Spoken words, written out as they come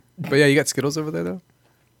But yeah, you got Skittles over there, though?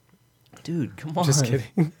 Dude, come on. Just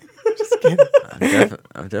kidding. Just kidding.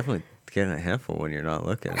 I'm definitely getting a handful when you're not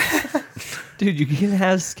looking. Dude, you can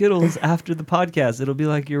have Skittles after the podcast. It'll be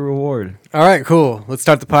like your reward. All right, cool. Let's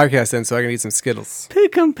start the podcast then so I can eat some Skittles.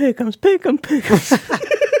 Pick 'em, pick 'em, pick 'em, pick 'em.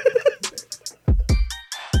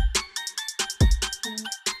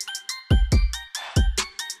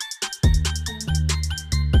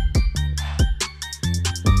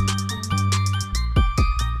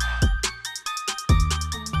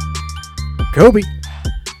 Kobe.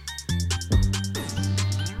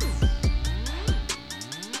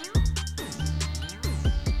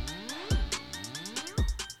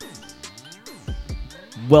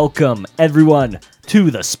 Welcome, everyone,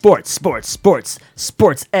 to the Sports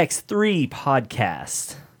X3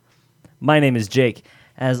 podcast. My name is Jake.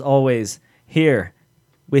 As always, here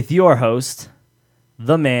with your host,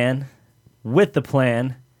 the man with the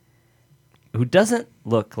plan, who doesn't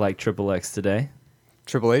look like Triple X today.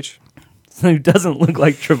 Triple H. Who doesn't look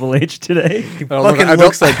like Triple H today. He fucking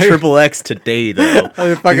looks like Triple X today, though.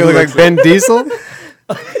 I fucking look like Ben Diesel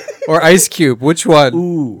or Ice Cube. Which one?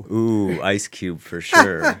 Ooh, Ice Cube for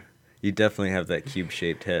sure. You definitely have that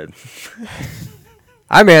cube-shaped head.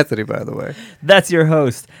 I'm Anthony, by the way. That's your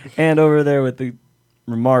host. And over there with the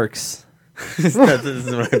remarks. This is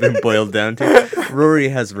what I've been boiled down to. Rory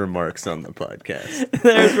has remarks on the podcast.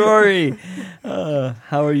 There's Rory.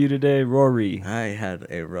 How are you today, Rory? I had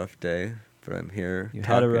a rough day, but I'm here. You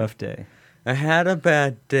had a rough day. I had a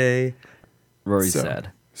bad day. Rory's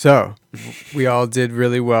sad. So, we all did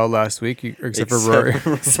really well last week, except for Rory.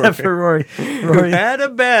 Except for Rory. Rory had a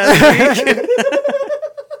bad week.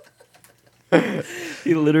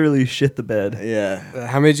 He literally shit the bed. Yeah.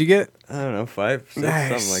 How many did you get? I don't know, 5, 6, Nice.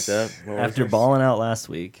 something like that. What was After it? balling out last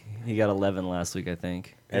week, he got 11 last week, I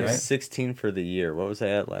think. At Right? 16 for the year. What was I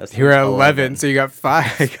at last You were week? at 11, so you got 5.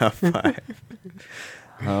 I got 5.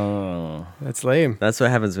 Oh. That's lame. That's what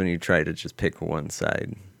happens when you try to just pick one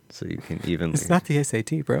side so you can evenly. It's not the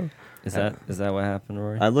SAT, bro. Is that what happened,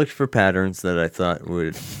 Rory? I looked for patterns that I thought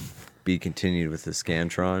would be continued with the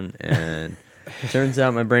Scantron, and turns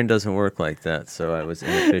out my brain doesn't work like that, so I was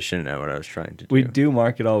inefficient at what I was trying to do. We do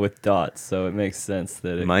mark it all with dots, so it makes sense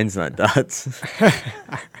that it... Mine's not dots.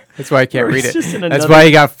 That's why I can't read Rory's it. just in That's another- why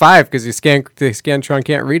he got 5, because the Scantron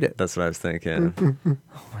can't read it. That's what I was thinking.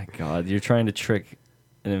 Oh my god, you're trying to trick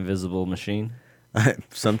an invisible machine?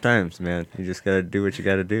 Sometimes, man, you just gotta do what you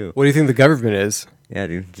gotta do. What do you think the government is? Yeah,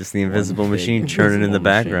 dude, just the invisible big machine churning in the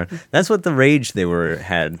invisible machine. background. That's what the rage they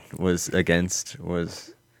was against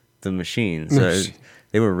was the machine. So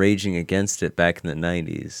they were raging against it back in the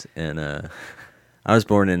 90s, and I was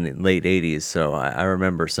born in the late 80s, so I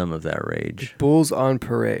remember some of that rage. Bulls on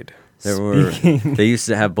parade. They used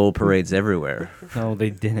to have bull parades everywhere. No, they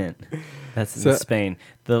didn't. That's in Spain.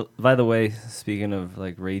 By the way, speaking of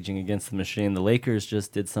like raging against the machine, the Lakers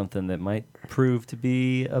just did something that might prove to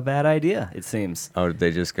be a bad idea. It seems Oh, did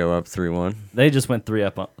they just go up 3-1? they just went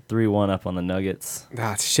 3-1 up on the Nuggets.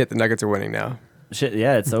 Ah, shit, the Nuggets are winning now. Shit,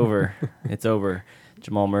 yeah, it's over. It's over.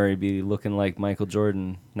 Jamal Murray be looking like Michael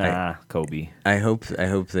Jordan. Nah, Kobe. I hope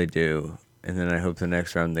they do, and then I hope the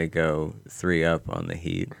next round they go 3-up on the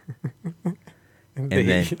Heat. And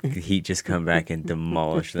then the Heat just come back and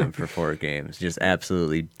demolish them for 4 games. Just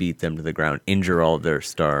absolutely beat them to the ground. Injure all their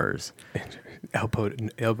stars. elbow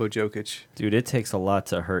Jokic. Dude, it takes a lot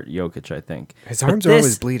to hurt Jokic, I think. His But arms are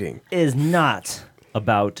always bleeding. Is not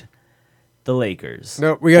about the Lakers.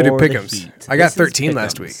 No, we gotta do or the pick'ems. Heat. I got This is 13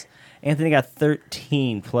 last pick'ems. week. Anthony got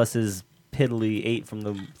 13 plus his piddly 8 from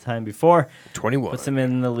the time before. 21. Puts him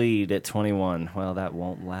in the lead at 21. Well, that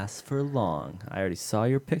won't last for long. I already saw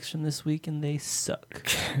your picks from this week, and they suck.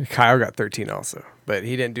 Kyle got 13 also, but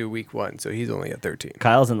he didn't do week 1, so he's only at 13.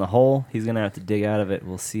 Kyle's in the hole. He's going to have to dig out of it.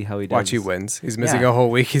 We'll see how he does. Watch, he wins. He's missing Yeah. a whole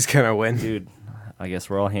week. He's going to win. Dude, I guess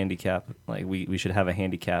we're all handicapped. Like, we should have a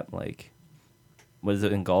handicap, like, what is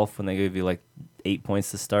it in golf when they give you, like, 8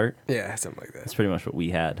 points to start? Yeah, something like That's that. pretty much what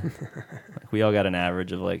we had. Like, we all got an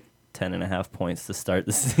average of, like, 10.5 points to start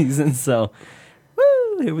the season. So,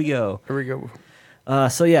 woo, here we go. Here we go.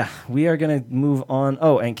 So, yeah, we are going to move on.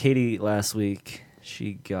 Oh, and Katie last week,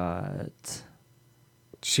 she got...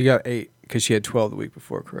 She got 8 because she had 12 the week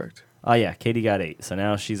before, correct? Oh, yeah, Katie got 8. So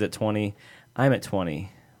now she's at 20. I'm at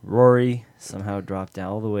 20. Rory somehow dropped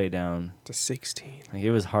all the way down. To 16. Like,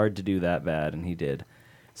 it was hard to do that bad, and he did.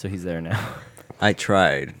 So he's there now. I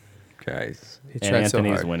tried, guys. He And tried so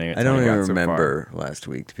Anthony's hard. winning. At I don't 21 even so far. remember last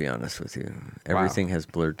week, to be honest with you. Everything has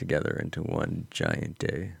blurred together into one giant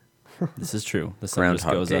day. This is true. The sun just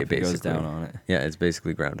Groundhog goes Day, up and goes basically. down on it. Yeah, it's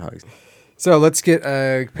basically Groundhog. So let's get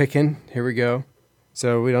a pick in. Here we go.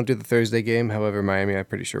 So we don't do the Thursday game. However, Miami, I'm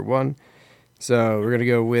pretty sure, won. So we're going to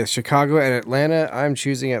go with Chicago and Atlanta. I'm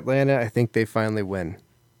choosing Atlanta. I think they finally win.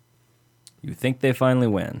 You think they finally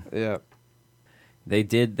win? Yeah. They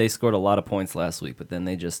did. They scored a lot of points last week, but then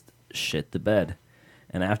they just shit the bed.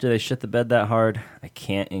 And after they shit the bed that hard, I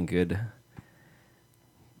can't in good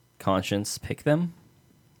conscience pick them.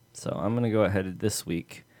 So I'm going to go ahead this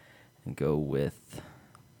week and go with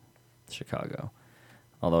Chicago.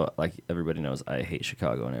 Although, like everybody knows, I hate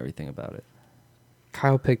Chicago and everything about it.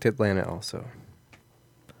 Kyle picked Atlanta also.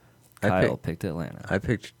 Kyle picked Atlanta. I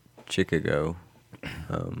picked Chicago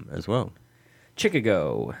as well.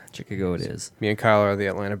 Chicago it is. Me and Kyle are the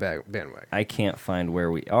Atlanta bandwagon. I can't find where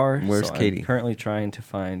we are. Where's so Katie? I'm currently trying to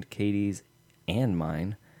find Katie's and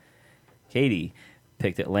mine. Katie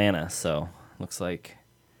picked Atlanta, so looks like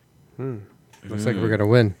Looks like we're going to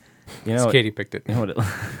win. you know Katie picked it. You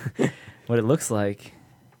know what it looks like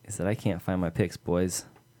is that I can't find my picks, boys.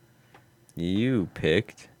 You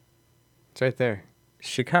picked It's right there.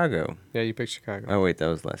 Chicago. Yeah, you picked Chicago. Oh, wait, that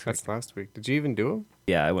was last week. That's last week. Did you even do them?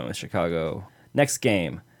 Yeah, I went with Chicago. Next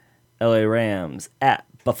game, LA Rams at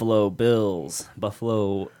Buffalo Bills.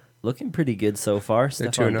 Buffalo looking pretty good so far. They're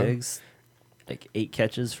Stephon 2-0. Diggs, like 8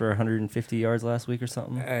 catches for 150 yards last week or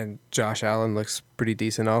something. And Josh Allen looks pretty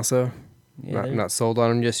decent also. Yeah, they're- Not sold on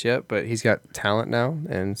him just yet, but he's got talent now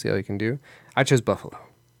and see how he can do. I chose Buffalo.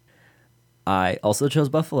 I also chose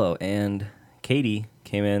Buffalo, and Katie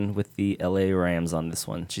came in with the LA Rams on this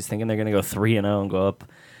one. She's thinking they're going to go 3-0 and go up.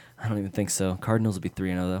 I don't even think so. Cardinals will be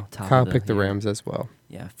 3-0 though. Top Kyle of picked the yeah. Rams as well.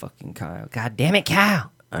 Yeah, fucking Kyle. God damn it,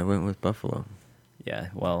 Kyle. I went with Buffalo. Yeah,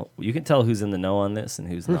 well, you can tell who's in the know on this and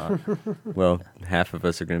who's not. Well, half of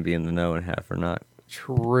us are going to be in the know and half are not.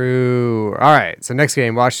 True. All right. So next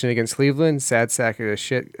game, Washington against Cleveland. Sad sack of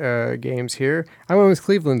shit games here. I went with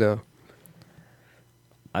Cleveland though.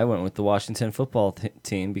 I went with the Washington football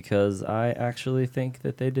team because I actually think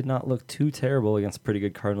that they did not look too terrible against a pretty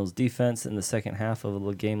good Cardinals defense in the second half of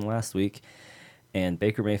the game last week. And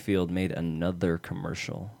Baker Mayfield made another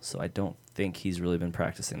commercial, so I don't think he's really been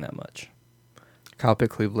practicing that much. Kyle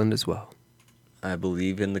picked Cleveland as well. I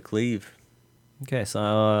believe in the Cleve. Okay,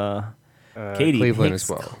 so Katie Cleveland picks as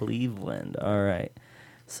well. Cleveland. All right.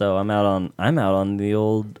 So I'm out on the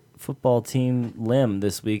old football team limb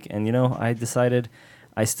this week, and you know, I decided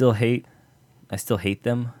I still hate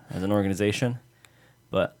them as an organization,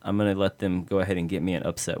 but I'm going to let them go ahead and get me an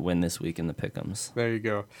upset win this week in the pick'ems. There you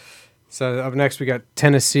go. So up next we got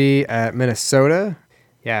Tennessee at Minnesota.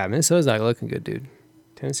 Yeah, Minnesota's not looking good, dude.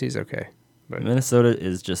 Tennessee's okay. But Minnesota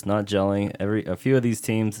is just not gelling. A few of these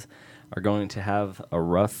teams are going to have a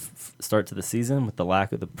rough start to the season with the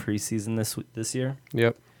lack of the preseason this year.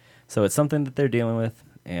 yep. So it's something that they're dealing with,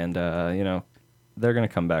 and you know, they're going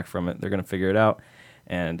to come back from it. They're going to figure it out,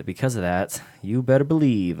 and because of that, you better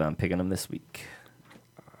believe I'm picking them this week.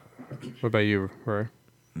 What about you, Rory?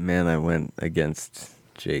 Man, I went against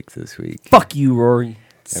Jake this week. Fuck you, Rory.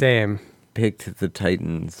 Same. Picked the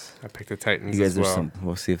Titans. I picked the Titans You guys as are well. some.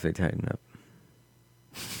 We'll see if they tighten up.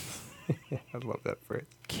 I love that phrase.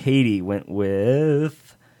 Katie went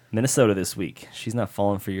with Minnesota this week. She's not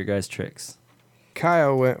falling for your guys' tricks.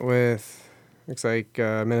 Kyle went with, looks like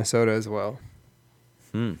Minnesota as well.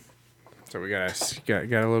 So we got a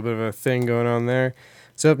little bit of a thing going on there.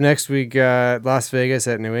 So up next we got Las Vegas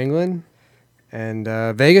at New England. And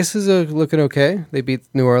Vegas is looking okay. They beat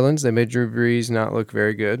New Orleans. They made Drew Brees not look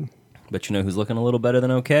very good. But you know who's looking a little better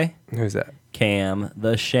than okay? Who's that? Cam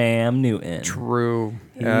the Sham Newton. True.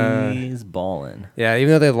 He's balling. Yeah, even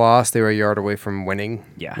though they lost, they were a yard away from winning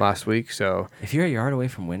Yeah. last week. So If you're a yard away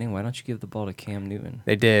from winning, why don't you give the ball to Cam Newton?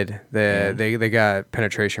 they did. They got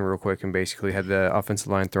penetration real quick and basically had the offensive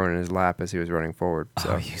line thrown in his lap as he was running forward.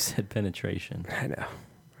 So Oh, you said penetration. I know.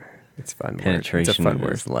 It's fun. Penetration It's a fun in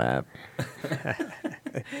word. his lap.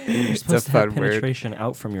 You're supposed to fun have word. penetration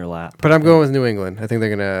out from your lap. But I'm going with New England. I think they're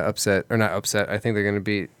going to upset, or not upset. I think they're going to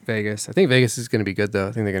beat Vegas. I think Vegas is going to be good, though.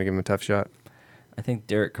 I think they're going to give them a tough shot. I think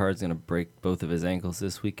Derek Carr's going to break both of his ankles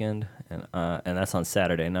this weekend, and that's on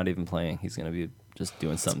Saturday, not even playing. He's going to be just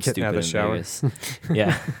doing something Getting out stupid of in the shower. Vegas.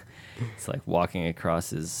 Yeah. It's like walking across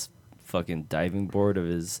his fucking diving board of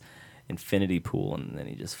his infinity pool, and then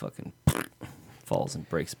he just fucking falls and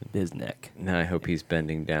breaks his neck. Now I hope he's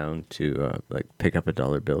bending down to pick up a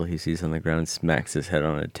dollar bill he sees on the ground, smacks his head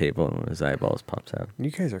on a table, and one of his eyeballs pops out.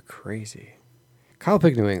 You guys are crazy. Kyle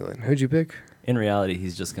picked New England. Who'd you pick? In reality,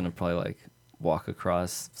 he's just going to probably walk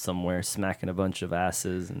across somewhere, smacking a bunch of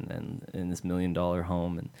asses and in this $1 million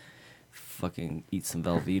home and fucking eat some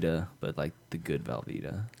Velveeta, but the good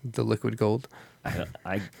Velveeta. The liquid gold.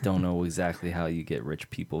 I don't know exactly how you get rich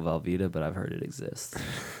people Velveeta, but I've heard it exists.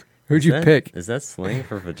 Who'd you pick? Is that slang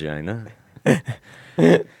for vagina?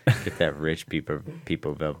 Get that rich people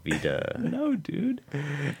Velveeta. No, dude.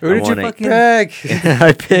 Who did you fucking- pick?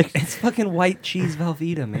 I picked. It's fucking white cheese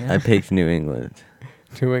Velveeta, man. I picked New England.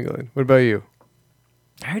 New England. What about you?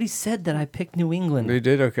 I already said that I picked New England. You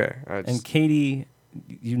did? Okay. I And just, Katie,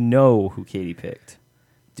 you know who Katie picked.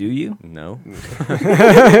 Do you? No,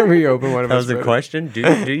 we open one of that us. was a read it. question. Do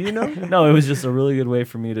you know? No, it was just a really good way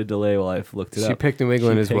for me to delay while I looked it She up. picked New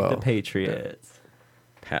England She as picked well. the Patriots.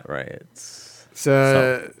 Pat riots.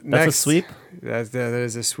 So, That's next, a sweep? That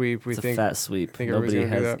is a sweep. We It's think a fat sweep. think everybody's Nobody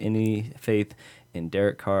gonna do has that. any faith in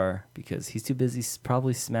Derek Carr because he's too busy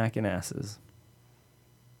probably smacking asses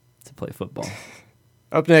to play football.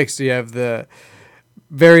 Up next, you have the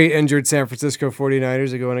very injured San Francisco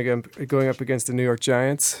 49ers are going up against the New York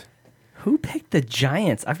Giants. Who picked the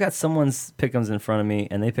Giants? I've got someone's pick'ems in front of me,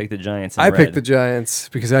 and they picked the Giants. In I picked red. the Giants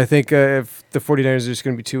because I think if the 49ers are just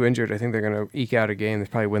going to be too injured, I think they're going to eke out a game. They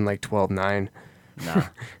probably win like 12-9. Nah.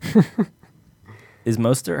 Is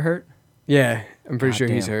Mostert hurt? Yeah, I'm pretty sure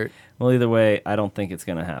he's Goddamn. hurt. Well, either way, I don't think it's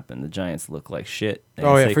going to happen. The Giants look like shit. And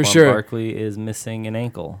Oh, yeah, for Saquon sure. Barkley is missing an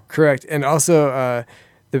ankle. Correct. And also,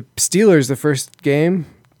 the Steelers, the first game,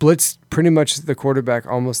 blitzed pretty much the quarterback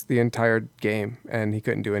almost the entire game, and he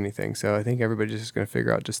couldn't do anything. So I think everybody's just going to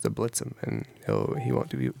figure out just to blitz him, and he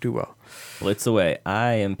won't do well. Blitz away.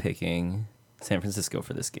 I am picking San Francisco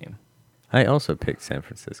for this game. I also picked San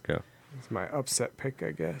Francisco. It's my upset pick,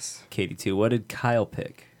 I guess. Katie, too. What did Kyle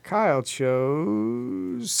pick? Kyle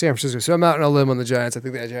chose San Francisco. So I'm out on a limb on the Giants. I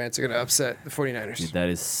think the Giants are going to upset the 49ers. Dude, that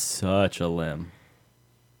is such a limb.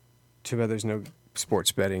 Too bad there's no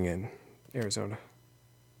sports betting in Arizona.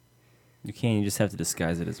 You can't. You just have to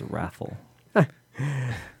disguise it as a raffle.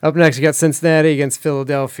 Up next, you got Cincinnati against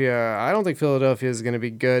Philadelphia. I don't think Philadelphia is going to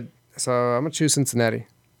be good, so I'm going to choose Cincinnati.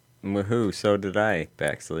 Woohoo! So did I,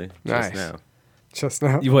 Baxley. Nice. Just now. Just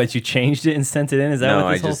now. You changed it and sent it in? Is that No, what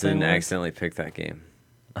I this whole just thing didn't was? accidentally pick that game.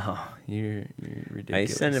 Oh, you're I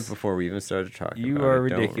ridiculous. sent it before we even started talking. You about are it.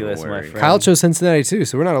 Don't ridiculous, my worry. friend. Kyle chose Cincinnati, too,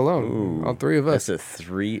 so we're not alone. Ooh, All three of us. That's a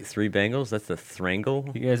three Bengals. That's a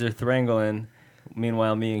Threngle. You guys are Threngaling.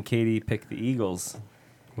 Meanwhile, me and Katie picked the Eagles.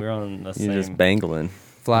 We're on the You're same. just bangling.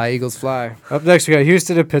 Fly, Eagles, fly. Up next, we got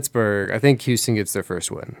Houston and Pittsburgh. I think Houston gets their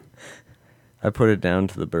first win. I put it down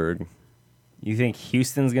to the bird. You think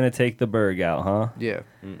Houston's going to take the Berg out, huh? Yeah.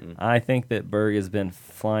 I think that Berg has been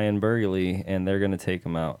flying burgly, and they're going to take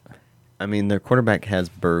him out. I mean, their quarterback has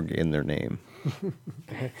Berg in their name.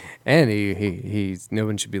 And he's no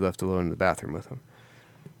one should be left alone in the bathroom with him.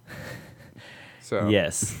 So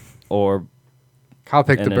Yes. Or Kyle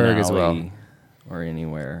picked in the an Berg as well. alley or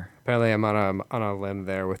anywhere. Apparently, I'm on a limb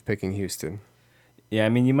there with picking Houston. Yeah, I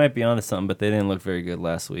mean, you might be onto something, but they didn't look very good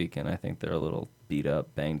last week, and I think they're a little beat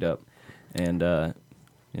up, banged up. And,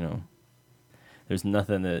 there's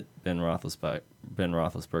nothing that Ben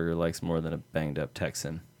Roethlisberger likes more than a banged-up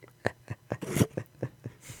Texan.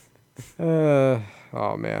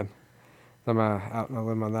 Oh, man. I'm out on a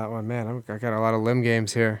limb on that one. Man, I got a lot of limb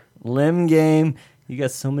games here. Limb game. You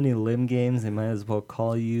got so many limb games, they might as well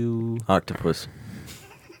call you... Octopus.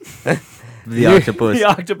 The octopus. The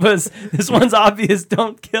octopus. This one's obvious.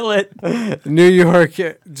 Don't kill it. New York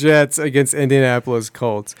Jets against Indianapolis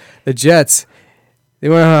Colts. The Jets, they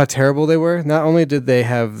want to know how terrible they were. Not only did they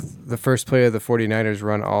have the first play of the 49ers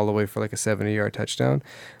run all the way for like a 70-yard touchdown,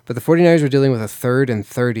 but the 49ers were dealing with a 3rd and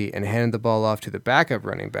 30 and handed the ball off to the backup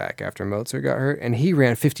running back after Mozart got hurt, and he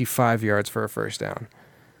ran 55 yards for a first down.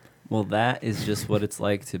 Well, that is just what it's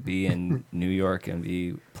like to be in New York and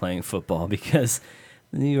be playing football because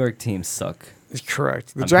the New York teams suck.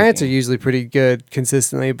 Correct. The I'm Giants are picking- usually pretty good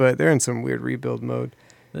consistently, but they're in some weird rebuild mode.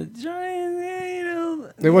 The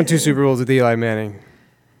Giants, They won 2 Super Bowls with Eli Manning.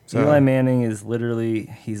 So, Eli Manning is literally,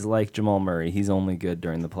 he's like Jamal Murray. He's only good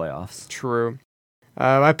during the playoffs. True.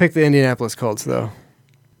 I picked the Indianapolis Colts, though.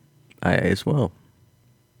 I as well.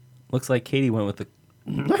 Looks like Katie went with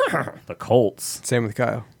the Colts Same with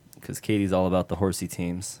Kyle. because Katie's all about the horsey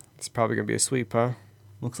teams. It's probably going to be a sweep, huh?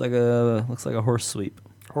 Looks like a horse sweep.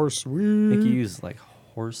 Horse I think you sweep. use like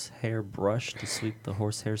horsehair brush to sweep the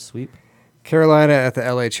horsehair sweep. Carolina at the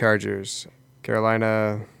LA Chargers.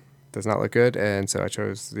 Carolina does not look good, and so I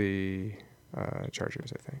chose the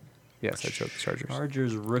Chargers, I think. Yes, I chose the Chargers.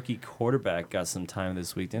 Chargers rookie quarterback got some time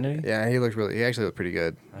this week, didn't he? Yeah, he actually looked pretty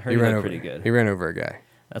good. I heard he looked pretty good. He ran over a guy.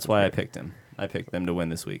 That's why I picked him. I picked them to win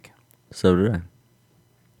this week. So did I.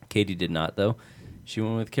 Katie did not, though. She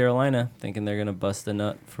went with Carolina, thinking they're going to bust a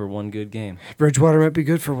nut for one good game. Bridgewater might be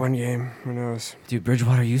good for one game. Who knows? Dude,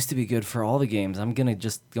 Bridgewater used to be good for all the games. I'm going to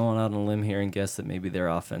just go on out on a limb here and guess that maybe their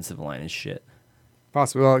offensive line is shit.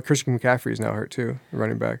 Possibly. Well, Christian McCaffrey's now hurt too,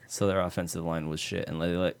 running back. So their offensive line was shit, and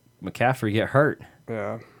they let McCaffrey get hurt.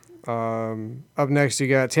 Yeah. Up next, you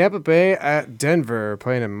got Tampa Bay at Denver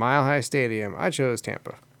playing in Mile High Stadium. I chose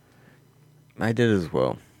Tampa. I did as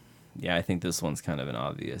well. Yeah, I think this one's kind of an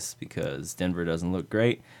obvious because Denver doesn't look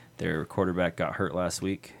great. Their quarterback got hurt last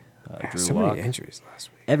week. Drew So Lock. many injuries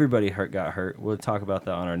last week. Everybody got hurt. We'll talk about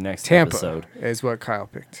that on our next Tampa episode. is what Kyle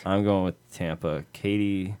picked. I'm going with Tampa.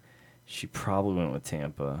 Katie, she probably went with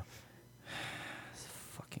Tampa.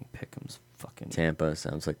 Fucking Pick'em's fucking Tampa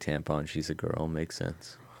sounds like tampon. She's a girl. Makes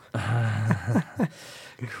sense.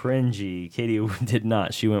 cringy. Katie did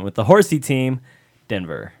not. She went with the horsey team,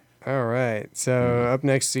 Denver. All right. So up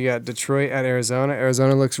next, you got Detroit at Arizona.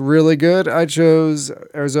 Arizona looks really good. I chose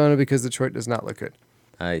Arizona because Detroit does not look good.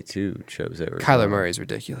 I, too, chose Arizona. Kyler Murray's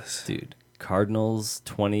ridiculous. Dude, Cardinals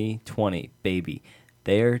 2020, baby.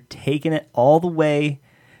 They're taking it all the way.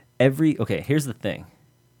 Okay, here's the thing.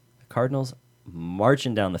 The Cardinals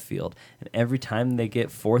marching down the field, and every time they get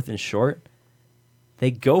 4th and short,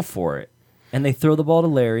 they go for it. And they throw the ball to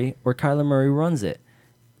Larry, or Kyler Murray runs it.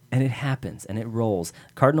 And it happens, and it rolls.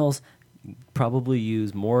 Cardinals probably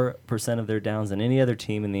use more % of their downs than any other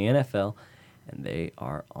team in the NFL, and they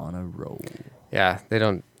are on a roll. Yeah, they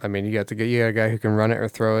don't. I mean, you got a guy who can run it or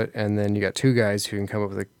throw it, and then you got 2 guys who can come up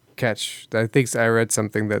with a catch. I think I read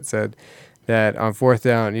something that said that on 4th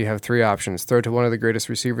down you have 3 options: throw to one of the greatest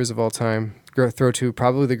receivers of all time, throw to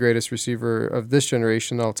probably the greatest receiver of this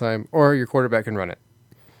generation all time, or your quarterback can run it.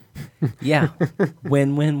 Yeah,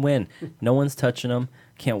 win. No one's touching them.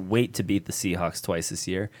 Can't wait to beat the Seahawks twice this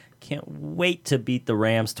year. Can't wait to beat the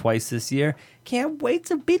Rams twice this year. Can't wait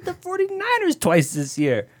to beat the 49ers twice this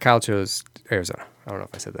year. Kyle chose Arizona. I don't know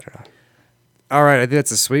if I said that or not. All right, I think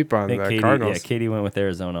that's a sweep on the Cardinals. Yeah, Katie went with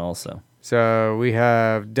Arizona also. So we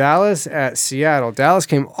have Dallas at Seattle. Dallas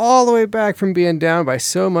came all the way back from being down by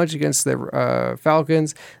so much against the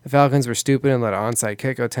Falcons. The Falcons were stupid and let an onside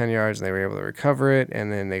kick go 10 yards, and they were able to recover it,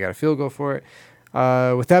 and then they got a field goal for it.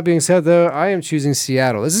 With that being said, though, I am choosing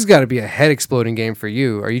Seattle. This has got to be a head-exploding game for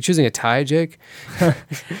you. Are you choosing a tie, Jake?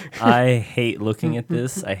 I hate looking at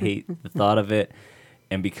this. I hate the thought of it.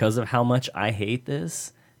 And because of how much I hate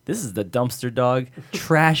this is the dumpster dog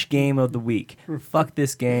trash game of the week. Fuck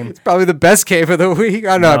this game. It's probably the best game of the week.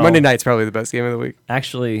 Oh, no, Monday night's probably the best game of the week.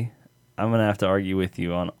 Actually, I'm going to have to argue with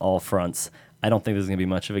you on all fronts. I don't think this is going to be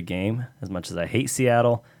much of a game. As much as I hate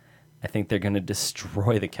Seattle, I think they're going to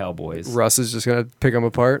destroy the Cowboys. Russ is just going to pick them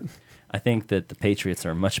apart. I think that the Patriots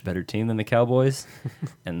are a much better team than the Cowboys,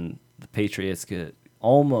 and the Patriots could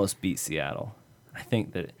almost beat Seattle. I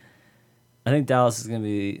think Dallas is going to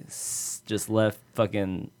be just left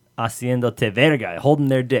fucking haciendo te verga, holding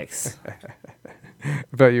their dicks. What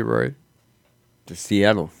about you, Rory? The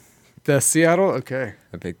Seattle. The Seattle? Okay.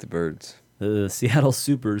 I picked the Birds. The Seattle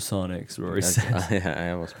Supersonics, Rory said.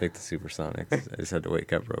 I almost picked the Supersonics. I just had to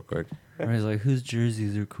wake up real quick. Rory's like, whose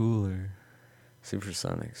jerseys are cooler?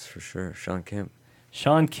 Supersonics, for sure. Sean Kemp.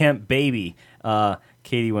 Sean Kemp, baby.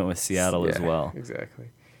 Katie went with Seattle as well. Exactly.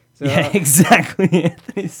 So, Yeah, exactly,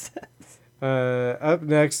 Anthony says. Up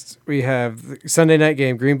next, we have the Sunday night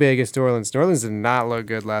game, Green Bay against New Orleans. New Orleans did not look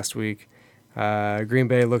good last week. Green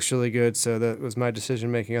Bay looks really good, so that was my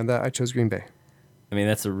decision-making on that. I chose Green Bay. I mean,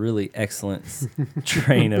 that's a really excellent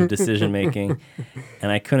train of decision-making,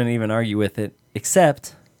 and I couldn't even argue with it,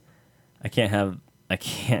 except I can't have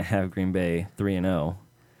Green Bay 3-0.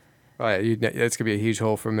 Oh, yeah, that's going to be a huge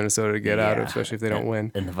hole for Minnesota to get out of, especially if they don't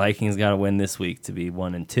win. And the Vikings got to win this week to be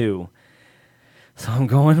 1-2. So I'm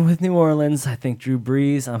going with New Orleans. I think Drew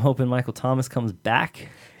Brees. I'm hoping Michael Thomas comes back.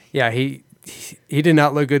 Yeah, he did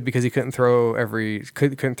not look good because he couldn't throw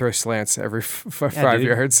couldn't throw slants every 5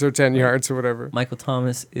 yards or 10 yards or whatever. Michael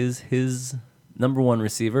Thomas is his number 1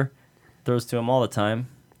 receiver. Throws to him all the time.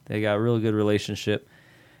 They got a real good relationship.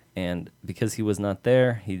 And because he was not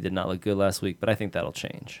there, he did not look good last week. But I think that'll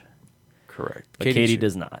change. Correct. But Katie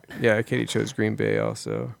does not. Yeah, Katie chose Green Bay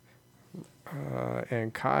also.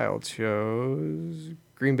 And Kyle chose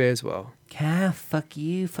Green Bay as well. Fuck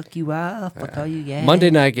you all, fuck all you guys. Monday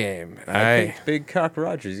night game. I picked Big Cock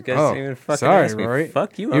Rogers. You guys didn't even fucking ask me. Rory.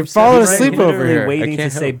 Fuck you. You're falling asleep over literally here. waiting to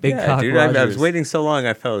say Big Cock dude, Rogers. I was waiting so long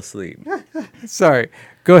I fell asleep. Sorry.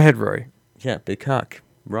 Go ahead, Rory. Yeah, Big Cock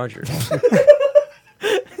Rogers.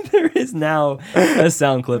 There is now a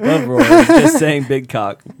sound clip of Rory just saying Big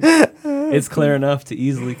Cock. It's clear enough to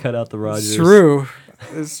easily cut out the Rogers.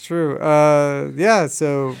 It's true. Yeah,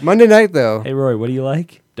 so Monday night, though. Hey, Rory, what do you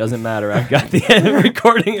like? Doesn't matter. I've got the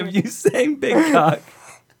recording of you saying Big Cock.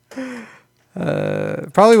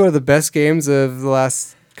 Probably one of the best games of the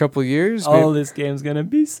last couple years. Oh, this game's going to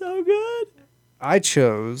be so good. I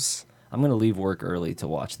chose I'm going to leave work early to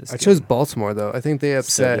watch this I game. chose Baltimore though. I think they So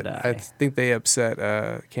upset. did I. I think they upset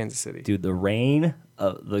Kansas City. Dude, the rain,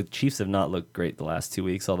 the Chiefs have not looked great the last 2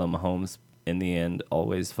 weeks, although Mahomes, in the end,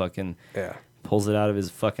 always fucking Yeah. pulls it out of his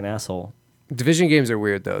fucking asshole. Division games are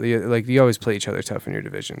weird though. You always play each other tough in your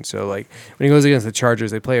division. So like when he goes against the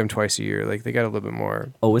Chargers, they play him twice a year. Like they got a little bit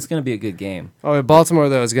more. Oh, it's going to be a good game. Oh, Baltimore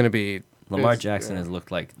though is going to be. Lamar Jackson has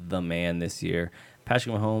looked like the man this year.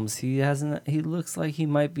 Patrick Mahomes, he looks like he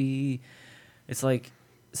might be. It's like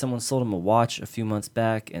someone sold him a watch a few months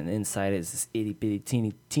back, and inside it is this itty bitty,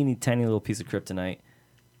 teeny tiny little piece of kryptonite.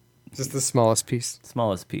 Just the smallest piece.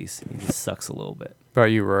 Smallest piece. He just sucks a little bit. About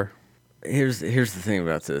you, Rory? Here's the thing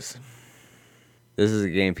about this. This is a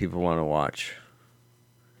game people want to watch.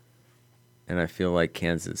 And I feel like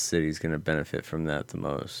Kansas City's going to benefit from that the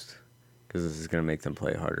most. Because this is going to make them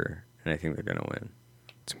play harder. And I think they're going to win.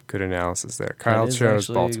 Some good analysis there. Kyle That is chose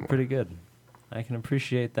actually Baltimore. pretty good. I can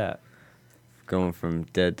appreciate that. Going from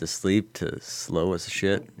dead to sleep to slow as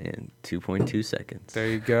shit in 2.2 seconds. There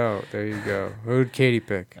you go. Who did Katie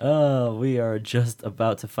pick? We are just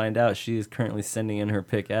about to find out. She is currently sending in her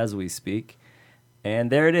pick as we speak.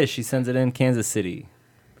 And there it is. She sends it in, Kansas City.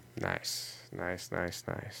 Nice. So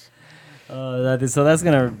that's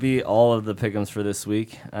going to be all of the pick'ems for this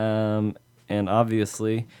week. And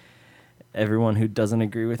obviously, everyone who doesn't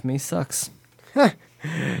agree with me sucks.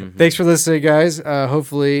 Thanks for listening, guys.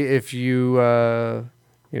 Hopefully, if you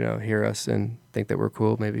hear us and think that we're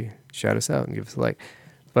cool, maybe shout us out and give us a like.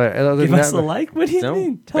 But other Give than us that, a like? What do you Don't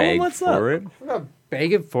mean? Tell them beg what's for up. it. I'm not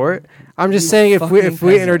begging for it. I'm just You saying if we fucking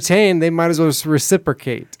peasant. entertain, they might as well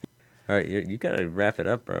reciprocate. All right, you got to wrap it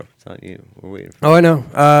up, bro. It's on you. We're waiting for Oh, I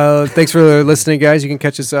know. Thanks for listening, guys. You can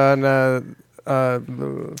catch us on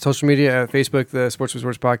social media at Facebook, the Sports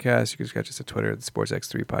Whisperers Podcast. You can catch us at Twitter, the Sports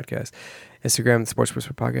X3 Podcast, Instagram, the Sports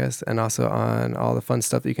Whisper Podcast, and also on all the fun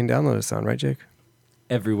stuff that you can download us on, right, Jake?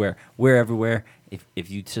 Everywhere. We're everywhere. If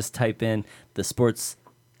you just type in the Sports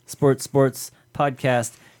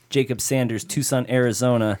Podcast, Jacob Sanders, Tucson,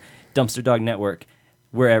 Arizona, Dumpster Dog Network,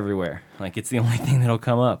 we're everywhere. Like, it's the only thing that'll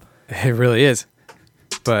come up. It really is.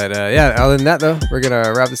 But other than that, though, we're going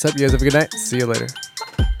to wrap this up. You guys have a good night. See you later.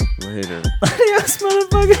 later. Adios,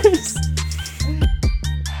 motherfuckers.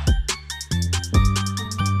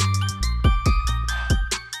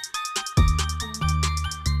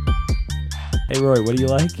 Hey, Rory, what do you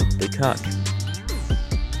like? Big cock.